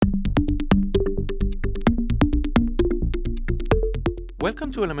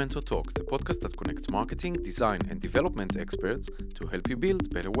Welcome to Elementor Talks, the podcast that connects marketing, design, and development experts to help you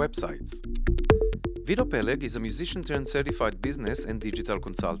build better websites. Vito Peleg is a musician turned certified business and digital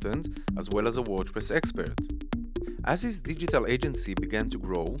consultant, as well as a WordPress expert. As his digital agency began to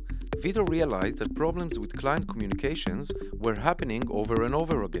grow, Vito realized that problems with client communications were happening over and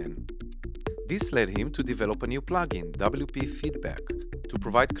over again. This led him to develop a new plugin, WP Feedback, to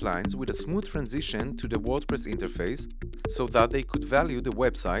provide clients with a smooth transition to the WordPress interface so that they could value the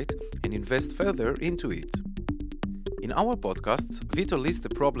website and invest further into it. In our podcast, Vito lists the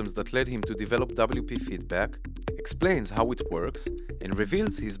problems that led him to develop WP Feedback, explains how it works, and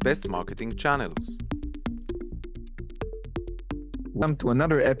reveals his best marketing channels. Welcome to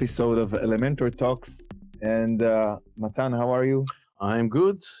another episode of Elementor Talks. And Matan, how are you? I'm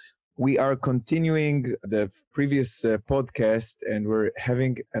good. We are continuing the previous podcast, and we're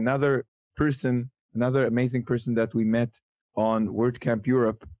having another amazing person that we met on WordCamp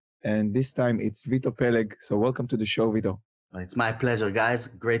Europe. And this time it's Vito Peleg. So welcome to the show, Vito. It's my pleasure, guys.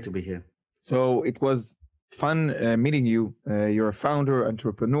 Great to be here. So it was fun meeting you. You're a founder,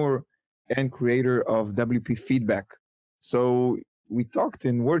 entrepreneur, and creator of WP Feedback. So we talked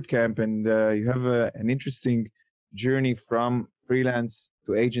in WordCamp, and you have an interesting journey from freelance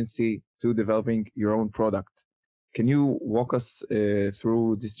to agency to developing your own product. Can you walk us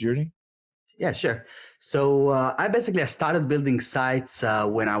through this journey? Yeah, sure. So I started building sites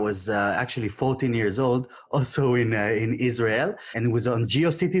when I was actually 14 years old, also in Israel, and it was on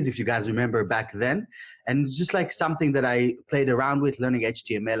GeoCities, if you guys remember back then. And it's just like something that I played around with, learning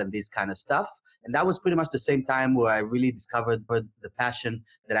HTML and this kind of stuff. And that was pretty much the same time where I really discovered the passion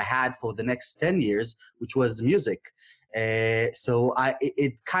that I had for the next 10 years, which was music. So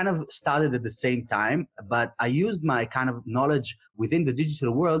it kind of started at the same time, but I used my kind of knowledge within the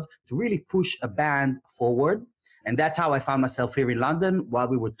digital world to really push a band forward. And that's how I found myself here in London while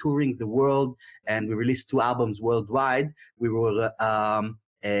we were touring the world, and we released 2 albums worldwide. We were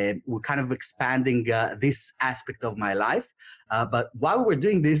kind of expanding this aspect of my life. But while we were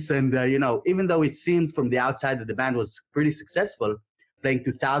doing this, and even though it seemed from the outside that the band was pretty successful, playing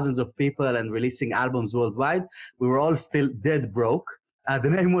to thousands of people and releasing albums worldwide, we were all still dead broke. The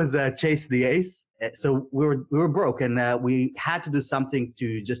name was Chase the Ace. So we were broke, and we had to do something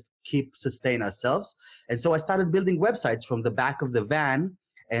to just sustain ourselves. And so I started building websites from the back of the van.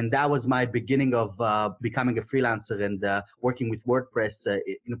 And that was my beginning of becoming a freelancer and working with WordPress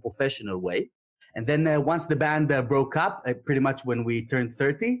in a professional way. And then once the band broke up, pretty much when we turned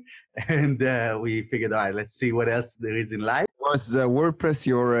 30, and we figured, all right, let's see what else there is in life. Was WordPress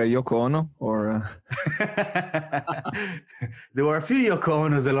your Yoko Ono? Or There were a few Yoko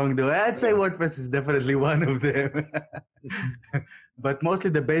Onos along the way. I'd say WordPress is definitely one of them. But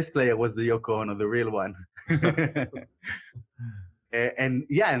mostly the bass player was the Yoko Ono, the real one. And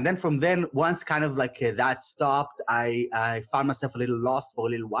then from then, once kind of like that stopped, I found myself a little lost for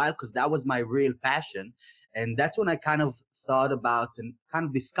a little while, because that was my real passion. And that's when I kind of thought about and kind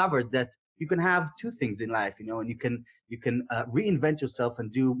of discovered that you can have 2 things in life, and you can reinvent yourself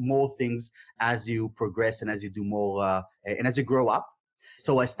and do more things as you progress and as you do more and as you grow up.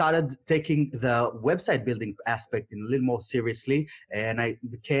 So I started taking the website building aspect in a little more seriously, and I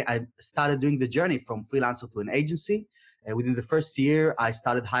started doing the journey from freelancer to an agency. Within the first year, I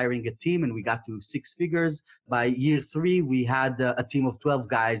started hiring a team, and we got to 6 figures. By year 3, we had a team of 12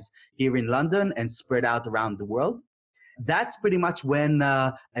 guys here in London and spread out around the world. That's pretty much when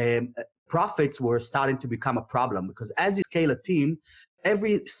profits were starting to become a problem, because as you scale a team,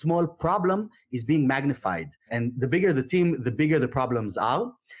 every small problem is being magnified. And the bigger the team, the bigger the problems are.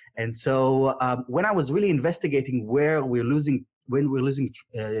 And so when I was really investigating when we're losing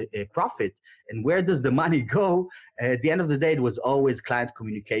a profit and where does the money go, at the end of the day, it was always client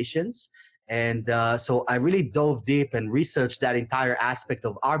communications. And so I really dove deep and researched that entire aspect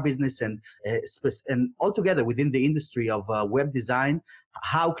of our business and altogether within the industry of web design,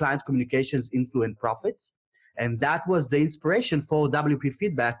 how client communications influence profits. And that was the inspiration for WP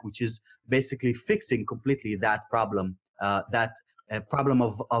Feedback, which is basically fixing completely that problem, problem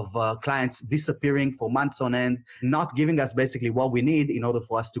of clients disappearing for months on end, not giving us basically what we need in order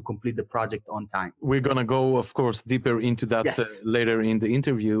for us to complete the project on time. We're going to go, of course, deeper into that later in the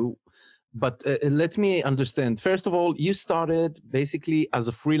interview. But let me understand. First of all, you started basically as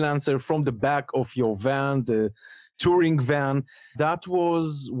a freelancer from the back of your van, the touring van. That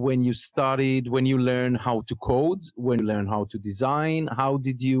was when you started, when you learned how to code, when you learned how to design. How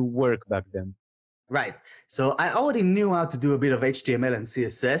did you work back then? Right. So I already knew how to do a bit of HTML and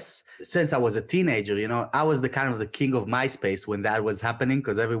CSS since I was a teenager. I was the kind of the king of MySpace when that was happening,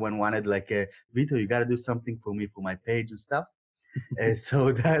 because everyone wanted like, Vito, you got to do something for me for my page and stuff.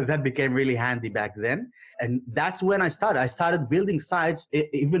 So that became really handy back then. And that's when I started. I started building sites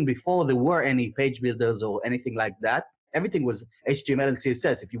even before there were any page builders or anything like that. Everything was HTML and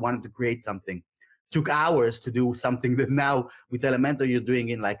CSS if you wanted to create something. Took hours to do something that now with Elementor you're doing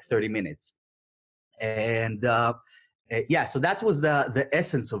in like 30 minutes. And yeah, so that was the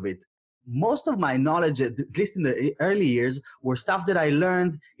essence of it. Most of my knowledge, at least in the early years, were stuff that I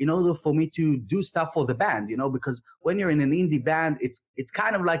learned in order for me to do stuff for the band, because when you're in an indie band, it's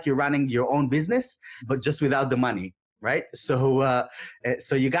kind of like you're running your own business, but just without the money, right? So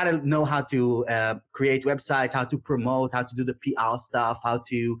you got to know how to create websites, how to promote, how to do the PR stuff, how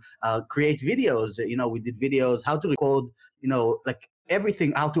to create videos. We did videos, how to record, like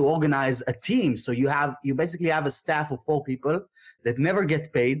everything, how to organize a team. So you basically have a staff of 4 people that never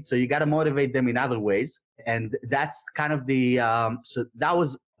get paid. So you got to motivate them in other ways. And that's kind of so that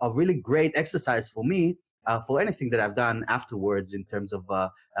was a really great exercise for me for anything that I've done afterwards in terms of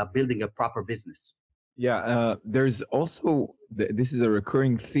building a proper business. Yeah, there's also, this is a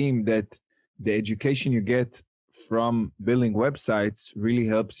recurring theme that the education you get from building websites really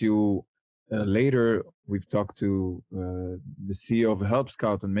helps you later. We've talked to the CEO of Help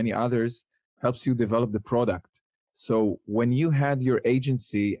Scout and many others, helps you develop the product. So when you had your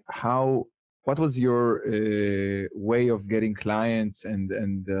agency, what was your way of getting clients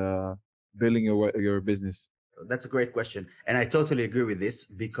and building your business? That's a great question. And I totally agree with this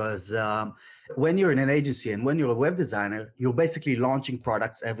because when you're in an agency and when you're a web designer, you're basically launching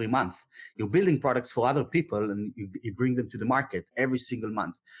products every month. You're building products for other people and you bring them to the market every single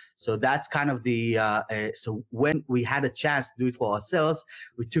month. So that's kind of so when we had a chance to do it for ourselves,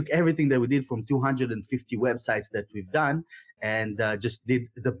 we took everything that we did from 250 websites that we've done and just did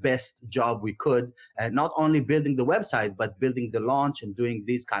the best job we could. Not only building the website, but building the launch and doing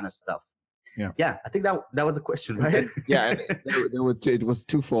this kind of stuff. Yeah, I think that was the question, right? Yeah, it was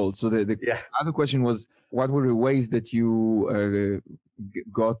twofold. So the other question was, what were the ways that you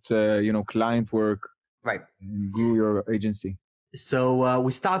got client work, right, and grew your agency? So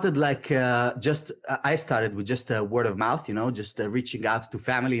we started I started with just word of mouth, just reaching out to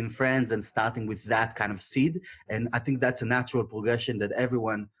family and friends and starting with that kind of seed. And I think that's a natural progression that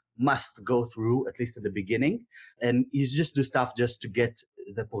everyone must go through, at least at the beginning. And you just do stuff just to get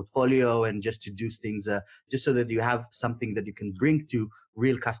the portfolio and just to do things just so that you have something that you can bring to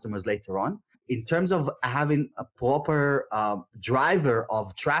real customers later on. In terms of having a proper driver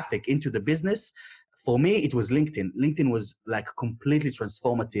of traffic into the business, for me, it was LinkedIn. LinkedIn was like completely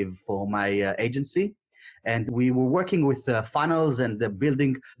transformative for my agency. And we were working with funnels and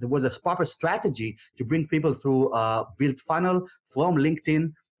building, there was a proper strategy to bring people through a built funnel from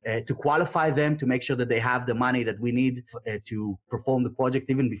LinkedIn to qualify them, to make sure that they have the money that we need to perform the project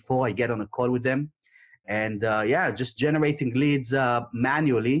even before I get on a call with them. And just generating leads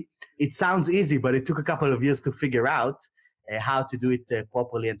manually. It sounds easy, but it took a couple of years to figure out how to do it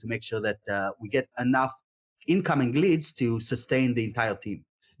properly and to make sure that we get enough incoming leads to sustain the entire team.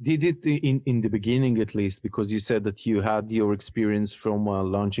 Did it in the beginning, at least, because you said that you had your experience from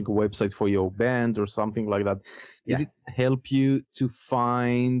launching a website for your band or something like that. Did it help you to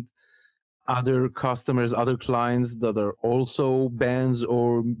find other customers, other clients that are also bands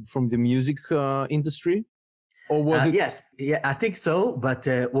or from the music industry? Or was it? Yes, I think so, but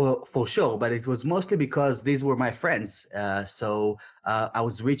well, for sure. But it was mostly because these were my friends. So I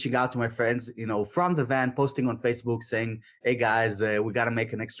was reaching out to my friends, from the van, posting on Facebook saying, "Hey guys, we got to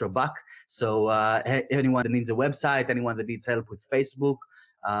make an extra buck. So anyone that needs a website, anyone that needs help with Facebook,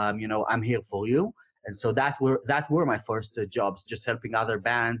 I'm here for you." And so that were my first jobs, just helping other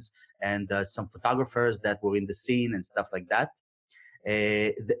bands and some photographers that were in the scene and stuff like that.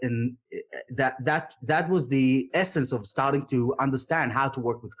 And that was the essence of starting to understand how to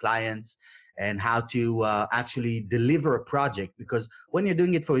work with clients and how to actually deliver a project. Because when you're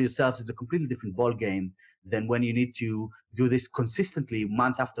doing it for yourself, it's a completely different ball game than when you need to do this consistently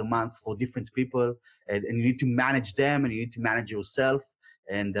month after month for different people, and you need to manage them and you need to manage yourself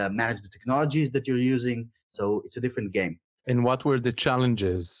and manage the technologies that you're using. So it's a different game. And what were the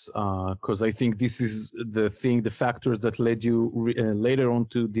challenges? Because I think this is the factors that led you later on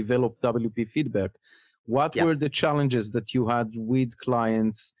to develop WP Feedback. What were the challenges that you had with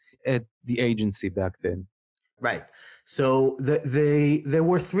clients at the agency back then? Right. So there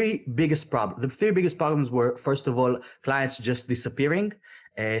were three biggest problems. The three biggest problems were, first of all, clients just disappearing.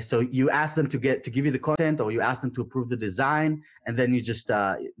 So you ask them to give you the content, or you ask them to approve the design, and then you just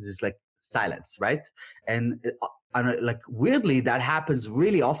there's like silence, right? And And like weirdly, that happens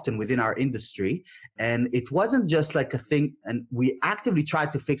really often within our industry. And it wasn't just like a thing. And we actively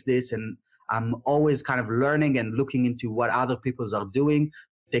tried to fix this. And I'm always kind of learning and looking into what other people are doing,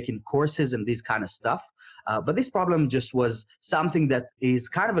 taking courses and this kind of stuff. But this problem just was something that is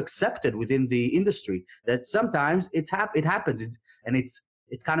kind of accepted within the industry, that sometimes it happens.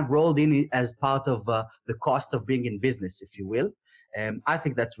 It's kind of rolled in as part of the cost of being in business, if you will. I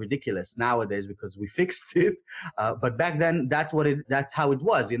think that's ridiculous nowadays because we fixed it. But back then, that's how it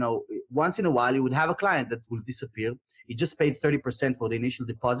was. You know, once in a while, you would have a client that will disappear. You just paid 30% for the initial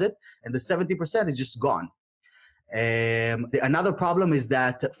deposit, and the 70% is just gone. Another problem is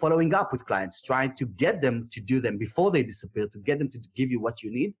that following up with clients, trying to get them to do them before they disappear, to get them to give you what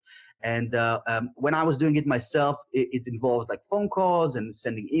you need. And when I was doing it myself, it involves like phone calls and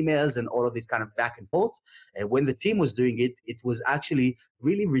sending emails and all of this kind of back and forth. And when the team was doing it, it was actually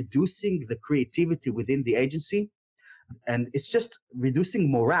really reducing the creativity within the agency. And it's just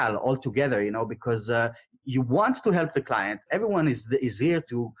reducing morale altogether, you know, because you want to help the client. Everyone is here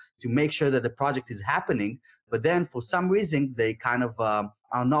to make sure that the project is happening. But then for some reason, they kind of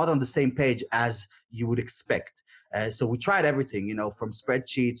are not on the same page as you would expect. So we tried everything, you know, from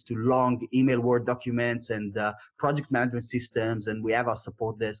spreadsheets to long email Word documents and project management systems. And we have our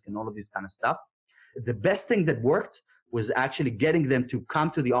support desk and all of this kind of stuff. The best thing that worked was actually getting them to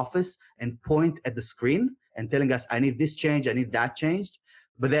come to the office and point at the screen and telling us, I need this change, I need that changed.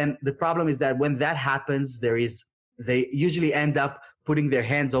 But then the problem is that when that happens, they usually end up putting their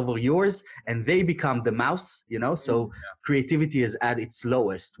hands over yours and they become the mouse, you know? So creativity is at its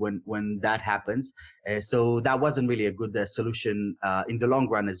lowest when that happens. So that wasn't really a good solution in the long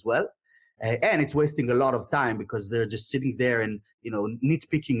run as well. And it's wasting a lot of time because they're just sitting there and, you know,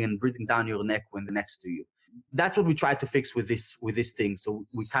 nitpicking and breathing down your neck when they're next to you. That's what we tried to fix with this thing. So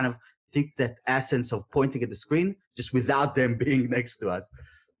we kind of take that essence of pointing at the screen just without them being next to us.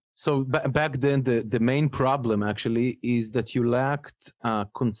 So back then, the main problem actually is that you lacked a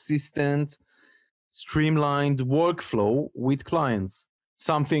consistent, streamlined workflow with clients.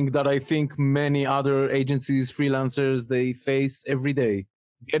 Something that I think many other agencies, freelancers, they face every day.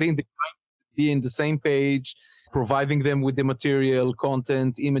 Getting the client to be in the same page, providing them with the material,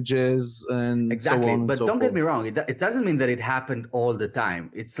 content, images, and exactly. so on. But and so don't forth. get me wrong. It doesn't mean that it happened all the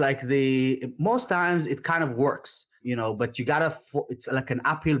time. It's like most times it kind of works, you know, but you gotta, it's like an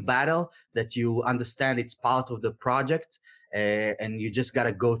uphill battle that you understand it's part of the project. And you just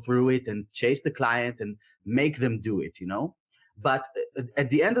gotta go through it and chase the client and make them do it, you know. But at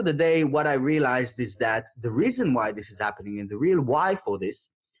the end of the day, what I realized is that the reason why this is happening and the real why for this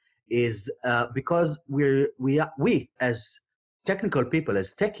is because we as technical people,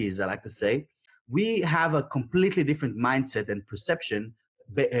 as techies, I like to say, we have a completely different mindset and perception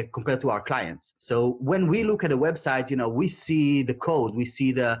compared to our clients. So when we look at a website, you know, we see the code, we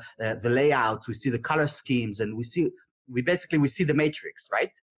see the layouts, we see the color schemes, and we see the matrix,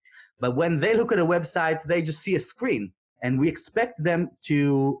 right? But when they look at a website, they just see a screen, and we expect them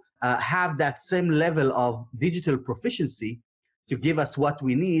to have that same level of digital proficiency to give us what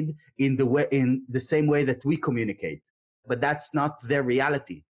we need in the same way that we communicate. But that's not their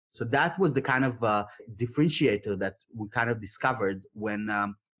reality. So that was the kind of differentiator that we kind of discovered when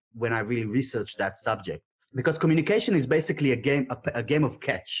I really researched that subject. Because communication is basically a game of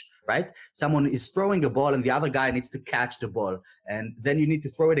catch, right? Someone is throwing a ball and the other guy needs to catch the ball. And then you need to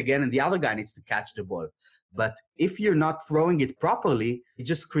throw it again and the other guy needs to catch the ball. But if you're not throwing it properly, it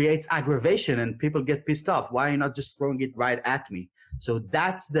just creates aggravation and people get pissed off. Why are you not just throwing it right at me? So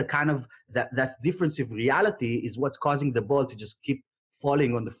that's the kind of, that difference of reality is what's causing the ball to just keep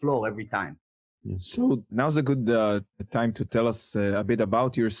falling on the floor every time. So now's a good time to tell us a bit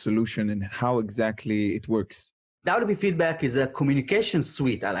about your solution and how exactly it works. WP Feedback is a communication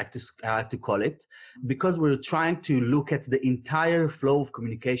suite, I like to call it, because we're trying to look at the entire flow of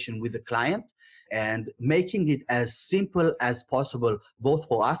communication with the client and making it as simple as possible, both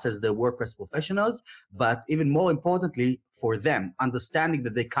for us as the WordPress professionals, but even more importantly for them, understanding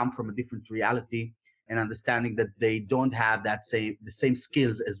that they come from a different reality and understanding that they don't have the same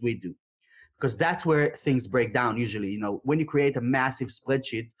skills as we do. Because that's where things break down usually. You know, when you create a massive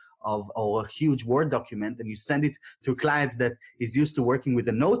spreadsheet or a huge Word document and you send it to a client that is used to working with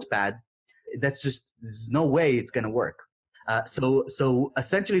a notepad, there's no way it's going to work. So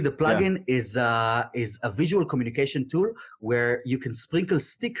essentially the plugin is a visual communication tool where you can sprinkle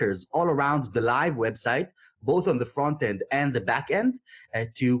stickers all around the live website, both on the front end and the back end,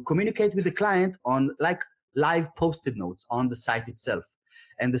 to communicate with the client on like live post-it notes on the site itself.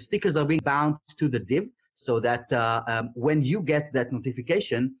 And the stickers are being bound to the div. so that when you get that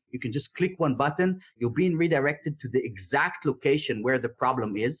notification, you can just click one button, you're being redirected to the exact location where the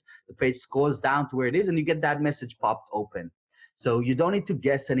problem is. The page scrolls down to where it is, and you get that message popped open. So you don't need to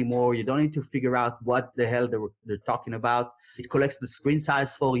guess anymore. You don't need to figure out what the hell they're talking about. It collects the screen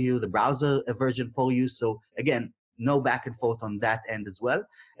size for you, the browser version for you. So again, no back and forth on that end as well.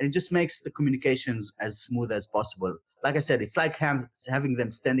 And it just makes the communications as smooth as possible. Like I said, it's like having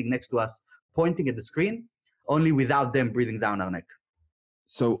them standing next to us, pointing at the screen, only without them breathing down our neck.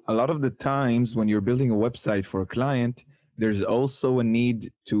 So a lot of the times when you're building a website for a client, there's also a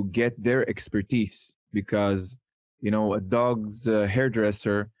need to get their expertise because, a dog's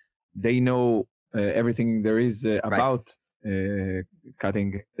hairdresser, they know everything there is about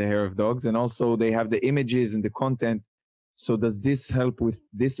cutting the hair of dogs, and also they have the images and the content. So does this help with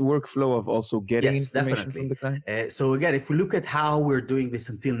this workflow of also getting information definitely from the client? So again, if we look at how we're doing this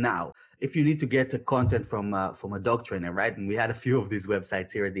until now, if you need to get the content from a dog trainer, right? And we had a few of these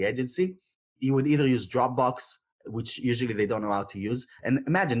websites here at the agency, you would either use Dropbox, which usually they don't know how to use. And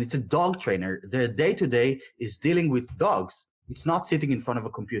imagine it's a dog trainer. Their day-to-day is dealing with dogs. It's not sitting in front of a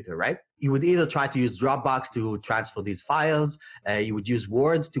computer, right? You would either try to use Dropbox to transfer these files. You would use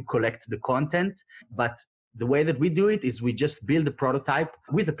Word to collect the content. But the way that we do it is we just build a prototype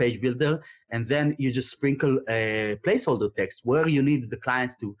with a page builder, and then you just sprinkle a placeholder text where you need the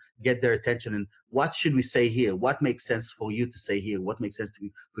client to get their attention and what should we say here? What makes sense for you to say here? What makes sense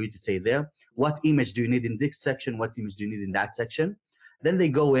for you to say there? What image do you need in this section? What image do you need in that section? Then they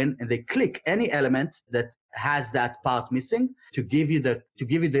go in and they click any element that has that part missing to give you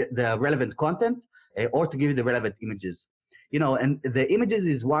the relevant content or to give you the relevant images. And the images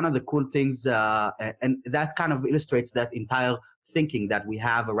is one of the cool things, and that kind of illustrates that entire thinking that we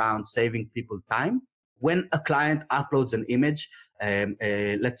have around saving people time. When a client uploads an image,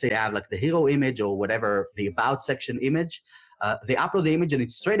 let's say I have like the hero image or whatever, the about section image, they upload the image and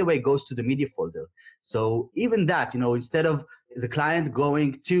it straight away goes to the media folder. So even that, instead of the client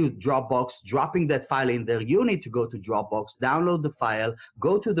going to Dropbox, dropping that file in there, you need to go to Dropbox, download the file,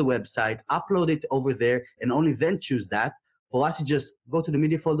 go to the website, upload it over there, and only then choose that. For us, you just go to the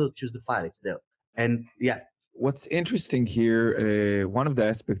media folder, choose the file, it's there. And yeah. What's interesting here, one of the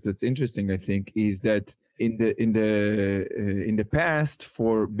aspects that's interesting, I think, is that in the past,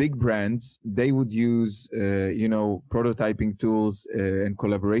 for big brands, they would use prototyping tools and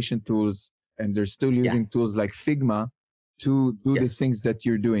collaboration tools, and they're still using tools like Figma to do the things that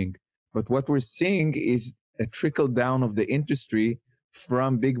you're doing. But what we're seeing is a trickle down of the industry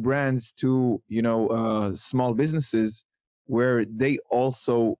from big brands to small businesses, where they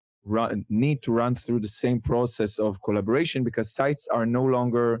also need to run through the same process of collaboration, because sites are no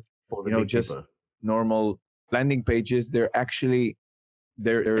longer just people. Normal landing pages. They're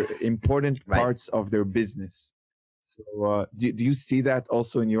important parts of their business. So do you see that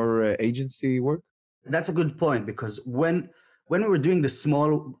also in your agency work? That's a good point, because when we were doing the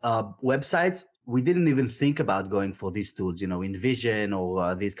small websites, we didn't even think about going for these tools, InVision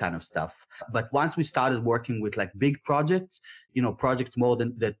or these kind of stuff. But once we started working with like big projects, projects more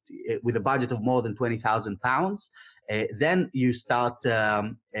than that, with a budget of more than £20,000, then you start,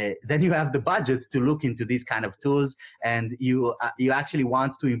 then you have the budget to look into these kind of tools, and you actually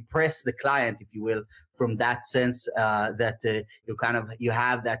want to impress the client, if you will, from that sense that you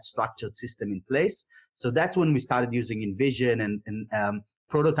have that structured system in place. So that's when we started using InVision and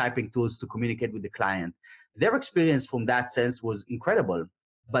prototyping tools to communicate with the client. Their experience from that sense was incredible.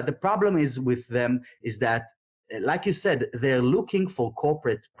 But the problem is with them is that, like you said, they're looking for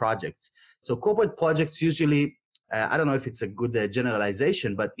corporate projects. So corporate projects usually, I don't know if it's a good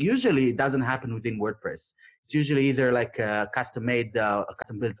generalization, but usually it doesn't happen within WordPress. It's usually either like a custom-made, a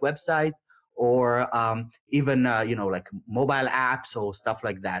custom-built website, or even, like mobile apps or stuff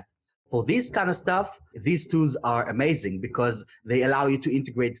like that. For this kind of stuff, these tools are amazing because they allow you to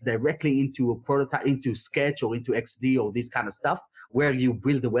integrate directly into a prototype, into Sketch or into XD or this kind of stuff where you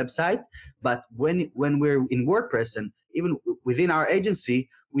build the website. But when we're in WordPress, and even within our agency,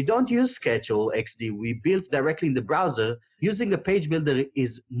 we don't use Sketch or XD. We build directly in the browser. Using a page builder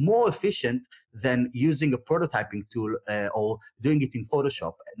is more efficient than using a prototyping tool or doing it in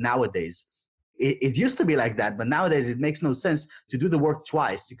Photoshop nowadays. It used to be like that, but nowadays it makes no sense to do the work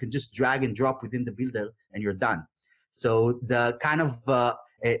twice. You can just drag and drop within the builder and you're done. So the kind of the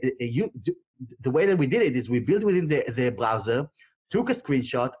way that we did it is we built within the browser, took a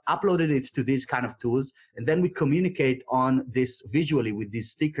screenshot, uploaded it to these kind of tools, and then we communicate on this visually with these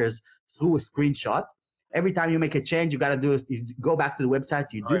stickers through a screenshot. Every time you make a change, you got to do it. You go back to the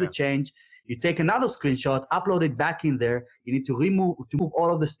website, you do the change, You take another screenshot, upload it back in there. You need to move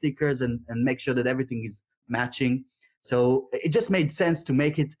all of the stickers and make sure that everything is matching. So it just made sense to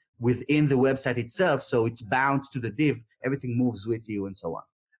make it within the website itself, so it's bound to the div. Everything moves with you and so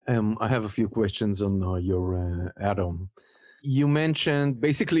on. I have a few questions on your add-on. You mentioned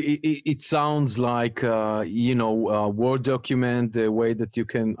basically it sounds like a Word document, the way that you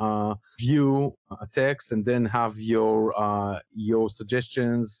can view a text and then have your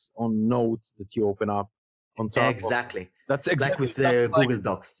suggestions on notes that you open up on top. Exactly. That's exactly like with the Google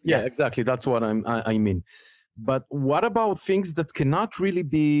Docs. Yeah, exactly. That's what I mean. But what about things that cannot really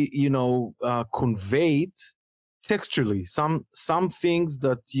be conveyed textually? Some things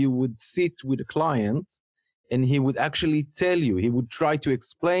that you would sit with a client and he would actually tell you, he would try to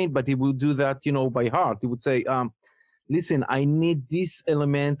explain, but he would do that, by heart. He would say, listen, I need this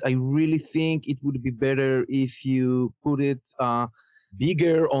element. I really think it would be better if you put it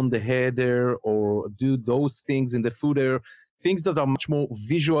bigger on the header or do those things in the footer, things that are much more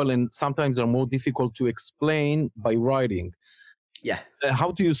visual and sometimes are more difficult to explain by writing. Yeah.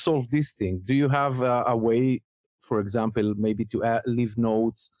 How do you solve this thing? Do you have a way, for example, maybe to leave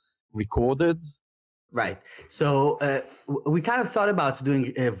notes recorded? Right. So we kind of thought about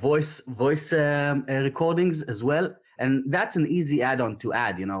doing voice recordings as well. And that's an easy add-on to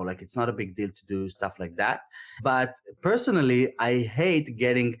add, like it's not a big deal to do stuff like that. But personally, I hate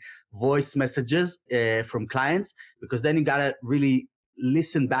getting voice messages from clients, because then you got to really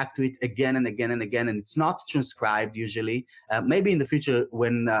listen back to it again and again and again. And it's not transcribed usually. Maybe in the future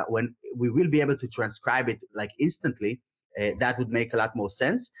when we will be able to transcribe it like instantly, that would make a lot more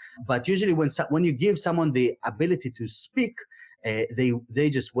sense. But usually when you give someone the ability to speak, they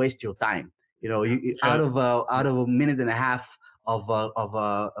just waste your time. Out of a minute and a half of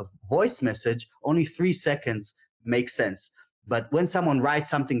a voice message, only 3 seconds makes sense. But when someone writes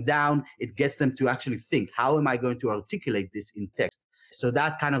something down, it gets them to actually think, how am I going to articulate this in text? So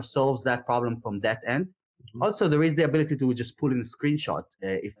that kind of solves that problem from that end. Mm-hmm. Also, there is the ability to just pull in a screenshot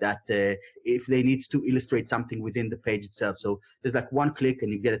if they need to illustrate something within the page itself. So there's like one click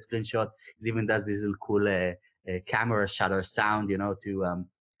and you get a screenshot. It even does this little cool camera shutter sound,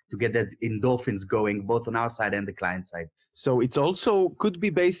 to get that endorphins going both on our side and the client side. So it's also could be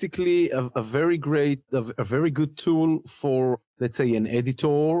basically a very good tool for, let's say, an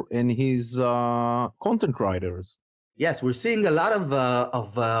editor and his content writers. Yes, we're seeing a lot of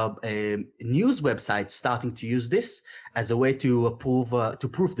news websites starting to use this as a way to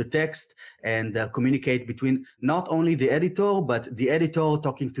proof the text and communicate between not only the editor, but the editor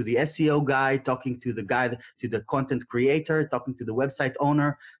talking to the SEO guy, talking to the content creator, talking to the website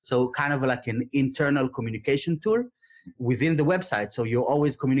owner. So kind of like an internal communication tool within the website. So you're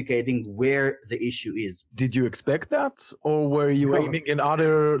always communicating where the issue is. Did you expect that, or were you aiming in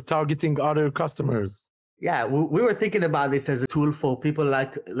targeting other customers? Yeah, we were thinking about this as a tool for people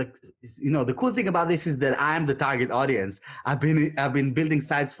like the cool thing about this is that I'm the target audience. I've been building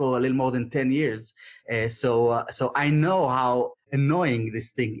sites for a little more than 10 years. So I know how annoying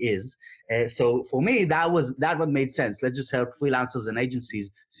this thing is. So for me, that what made sense. Let's just help freelancers and agencies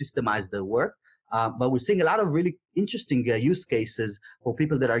systemize their work. But we're seeing a lot of really interesting use cases for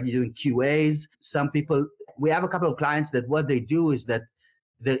people that are doing QAs. We have a couple of clients that what they do is that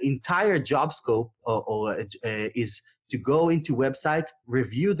the entire job scope is to go into websites,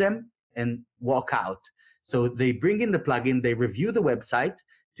 review them, and walk out. So they bring in the plugin, they review the website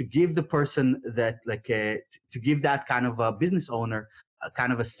to give the person that to give that kind of a business owner a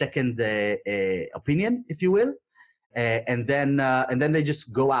kind of a second opinion, if you will, and then they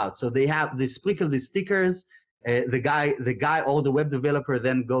just go out. So they sprinkle the stickers. The guy or the web developer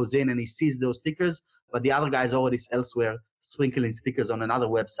then goes in and he sees those stickers, but the other guy is already elsewhere sprinkling stickers on another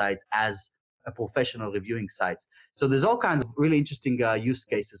website as a professional reviewing sites. So there's all kinds of really interesting use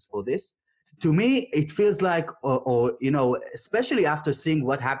cases for this. To me, it feels like, especially after seeing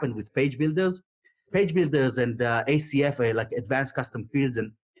what happened with page builders and ACF, like advanced custom fields,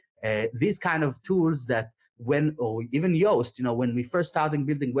 and these kind of tools that or even Yoast, when we first started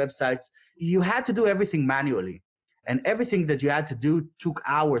building websites, you had to do everything manually. And everything that you had to do took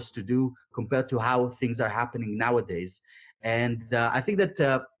hours to do compared to how things are happening nowadays. And I think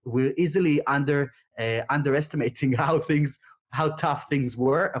that we're easily underestimating how tough things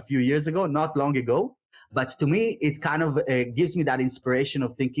were a few years ago, not long ago. But to me, it kind of gives me that inspiration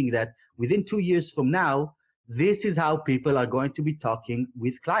of thinking that within 2 years from now, this is how people are going to be talking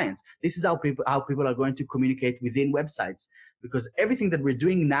with clients. This is how people are going to communicate within websites. Because everything that we're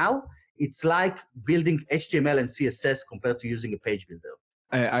doing now, it's like building HTML and CSS compared to using a page builder.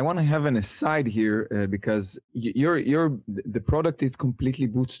 I want to have an aside here because the product is completely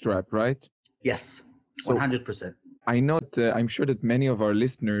bootstrapped, right? Yes, So 100%. I know that, I'm sure that many of our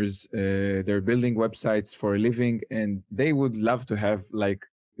listeners, they're building websites for a living, and they would love to have, like,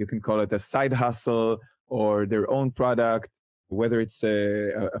 you can call it a side hustle or their own product, whether it's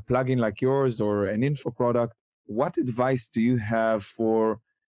a plugin like yours or an info product. What advice do you have for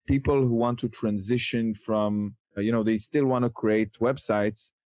people who want to transition from, they still want to create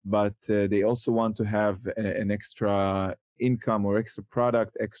websites, but they also want to have an extra income or extra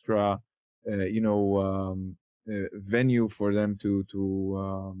product, extra, venue for them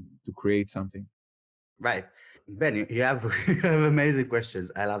to create something. Right. Ben, you have, you have amazing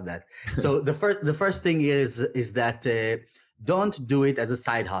questions. I love that. So the first thing is that don't do it as a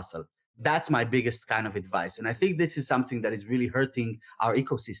side hustle. That's my biggest kind of advice, and I think this is something that is really hurting our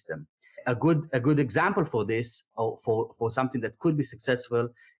ecosystem. A good example for this, or for something that could be successful,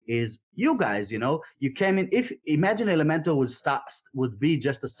 is you guys. You came in. If Imagine Elementor would be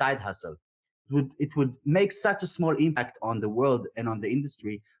just a side hustle, it would make such a small impact on the world and on the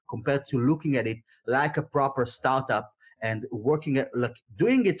industry compared to looking at it like a proper startup and working at, like,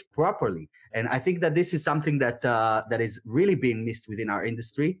 doing it properly. And I think that this is something that is really being missed within our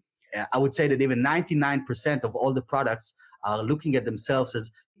industry. I would say that even 99% of all the products are looking at themselves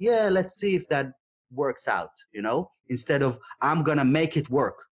as, yeah, let's see if that works out, instead of I'm gonna make it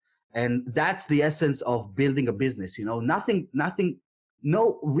work. And that's the essence of building a business. Nothing,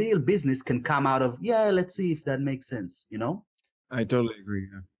 no real business can come out of, yeah, let's see if that makes sense. I totally agree.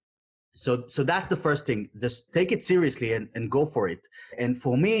 Yeah. So that's the first thing. Just take it seriously and go for it. And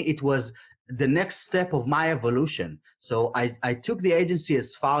for me, it was the next step of my evolution. So I took the agency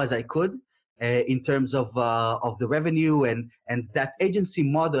as far as I could in terms of the revenue, and that agency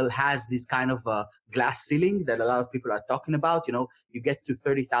model has this kind of glass ceiling that a lot of people are talking about. You get to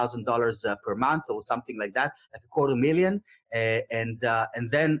 $30,000 per month or something like that, like $250,000,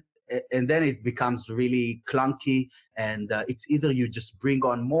 and then it becomes really clunky, and it's either you just bring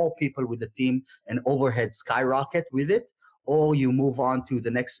on more people with the team and overhead skyrocket with it, or you move on to the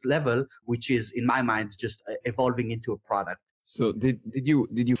next level, which is, in my mind, just evolving into a product. So did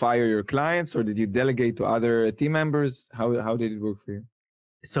you fire your clients, or did you delegate to other team members? How did it work for you?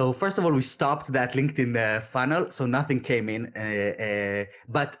 So first of all, we stopped that LinkedIn funnel, so nothing came in.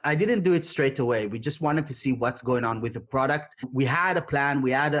 But I didn't do it straight away. We just wanted to see what's going on with the product. We had a plan, we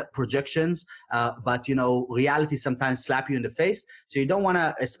had projections, but reality sometimes slap you in the face. So you don't want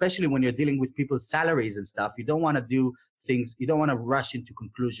to, especially when you're dealing with people's salaries and stuff, you don't want to do things. You don't want to rush into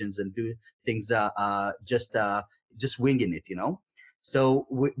conclusions and do things just winging it. So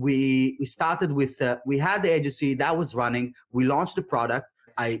we started with we had the agency that was running. We launched the product.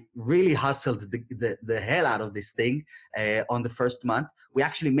 I really hustled the hell out of this thing on the first month. We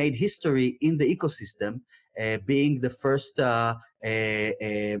actually made history in the ecosystem, being the first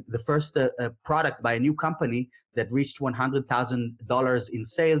product by a new company that reached $100,000 in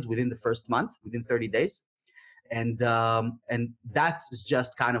sales within the first month, within 30 days. And that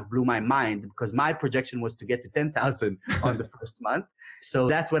just kind of blew my mind, because my projection was to get to 10,000 on the first month. So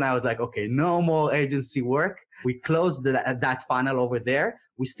that's when I was like, okay, no more agency work. We closed that funnel over there.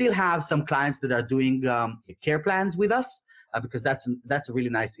 We still have some clients that are doing care plans with us, because that's a really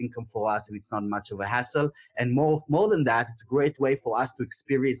nice income for us, and it's not much of a hassle. And more than that, it's a great way for us to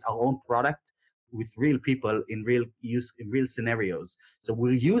experience our own product with real people in real use, in real scenarios. So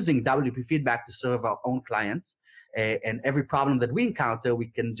we're using WP Feedback to serve our own clients, and every problem that we encounter, we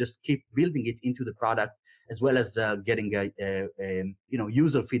can just keep building it into the product, as well as getting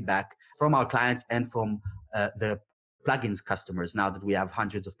user feedback from our clients and from the plugins customers, now that we have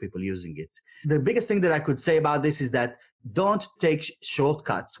hundreds of people using it. The biggest thing that I could say about this is that don't take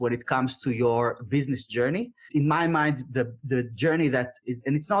shortcuts when it comes to your business journey. In my mind, the journey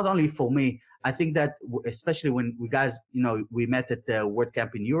and it's not only for me, I think that especially when we met at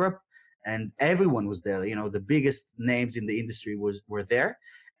WordCamp in Europe, and everyone was there, the biggest names in the industry were there,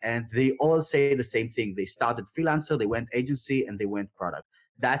 and they all say the same thing. They started freelancer, they went agency, and they went product.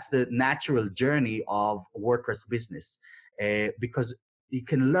 That's the natural journey of WordPress business, because you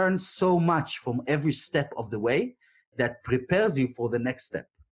can learn so much from every step of the way that prepares you for the next step.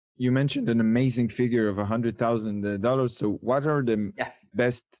 You mentioned an amazing figure of $100,000. So what are the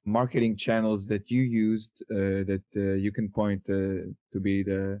best marketing channels that you used that you can point to be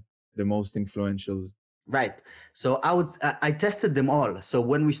the most influential? Right. So I tested them all. So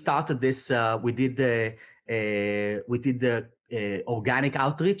when we started this, we did the organic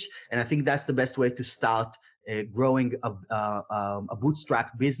outreach, and I think that's the best way to start growing a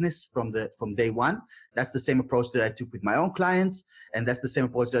bootstrap business from day one. That's the same approach that I took with my own clients, and that's the same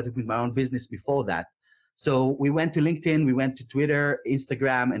approach that I took with my own business before that. So we went to LinkedIn, we went to Twitter,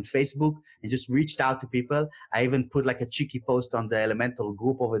 Instagram, and Facebook, and just reached out to people. I even put like a cheeky post on the Elementor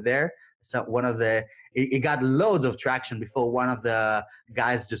group over there. So it got loads of traction before one of the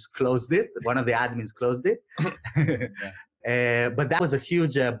guys just closed it. One of the admins closed it. But that was a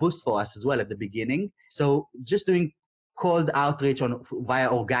huge boost for us as well at the beginning. So just doing cold outreach via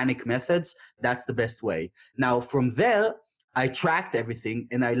organic methods, that's the best way. Now from there, I tracked everything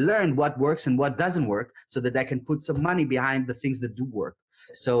and I learned what works and what doesn't work so that I can put some money behind the things that do work.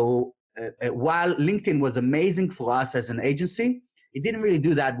 So while LinkedIn was amazing for us as an agency, it didn't really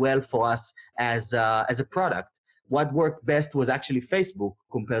do that well for us as a product. What worked best was actually Facebook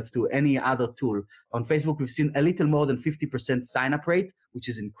compared to any other tool. On Facebook, we've seen a little more than 50% sign-up rate, which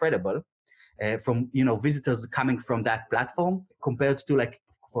is incredible, from visitors coming from that platform compared to, like,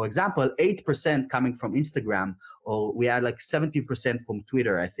 for example, 8% coming from Instagram, or we had like 17% from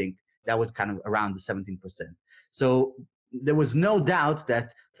Twitter, I think. That was kind of around the 17%. So there was no doubt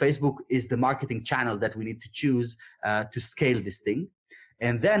that Facebook is the marketing channel that we need to choose to scale this thing.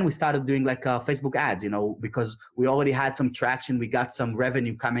 And then we started doing like Facebook ads, because we already had some traction. We got some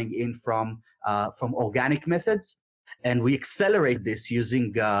revenue coming in from organic methods. And we accelerate this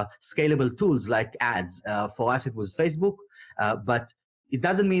using scalable tools like ads. For us, it was Facebook, but it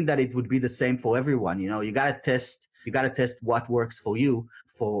doesn't mean that it would be the same for everyone. You got to test what works for you.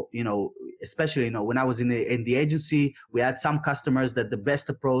 Especially, when I was in the agency, we had some customers that the best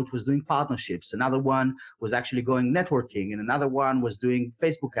approach was doing partnerships. Another one was actually going networking, and another one was doing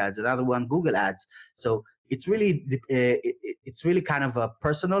Facebook ads, another one Google ads. So it's really kind of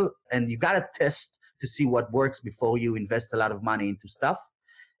personal, and you got to test to see what works before you invest a lot of money into stuff.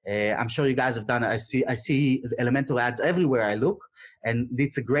 I'm sure you guys have done it. I see Elementor ads everywhere I look, and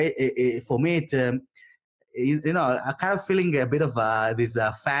it's a great, for me, I'm kind of feeling a bit of this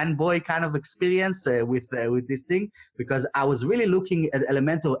fanboy kind of experience with this thing, because I was really looking at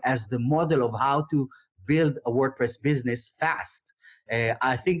Elementor as the model of how to build a WordPress business fast.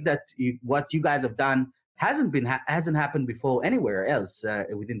 I think that what you guys have done hasn't happened before anywhere else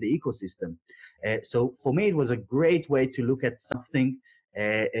within the ecosystem. So for me, it was a great way to look at something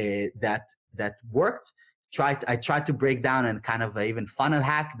that worked. I tried to break down and kind of even funnel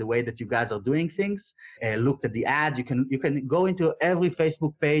hack the way that you guys are doing things. Looked at the ads. You can go into every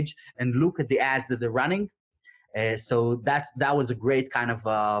Facebook page and look at the ads that they're running. So that was a great kind of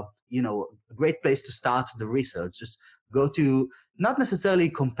a great place to start the research. Just go to not necessarily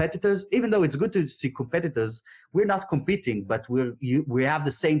competitors, even though it's good to see competitors. We're not competing, but we have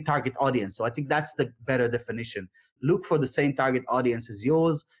the same target audience. So I think that's the better definition. Look for the same target audience as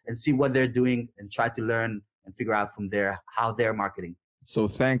yours and see what they're doing and try to learn and figure out from there how they're marketing. So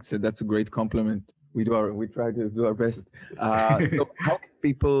thanks. That's a great compliment. We try to do our best. So how can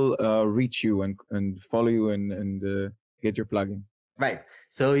people reach you and follow you and get your plugin? Right.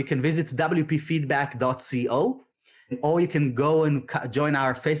 So you can visit wpfeedback.co, or you can go and join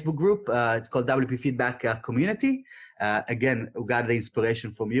our Facebook group. It's called WP Feedback Community. Again, we got the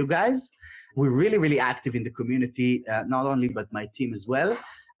inspiration from you guys. We're really, really active in the community, not only, but my team as well.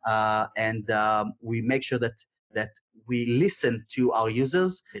 And we make sure that we listen to our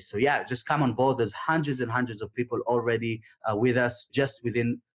users. So yeah, just come on board. There's hundreds and hundreds of people already with us just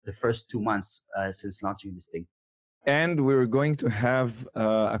within the first 2 months since launching this thing. And we're going to have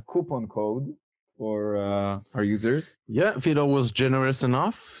a coupon code for our users. Yeah, Vito was generous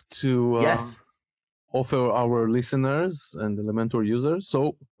enough to offer our listeners and Elementor users.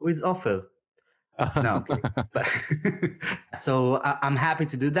 So who is Ofer? No, okay. So I'm happy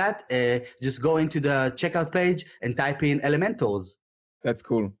to do that. Just go into the checkout page and type in Elementors. That's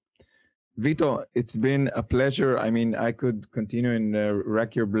cool. Vito, it's been a pleasure. I mean, I could continue and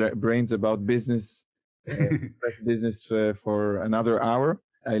rack your brains about business for another hour.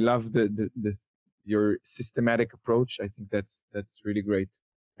 I love your systematic approach. I think that's really great.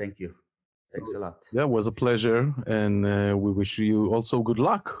 Thank you. Thanks a lot. Yeah, it was a pleasure. And we wish you also good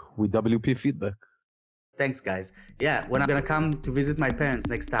luck with WP Feedback. Thanks, guys. Yeah, when I'm going to come to visit my parents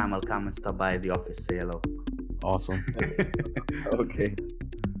next time, I'll come and stop by the office, say hello. Awesome. Okay.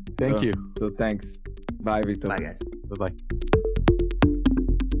 Thank you. So thanks. Bye, Vito. Bye, guys. Bye-bye.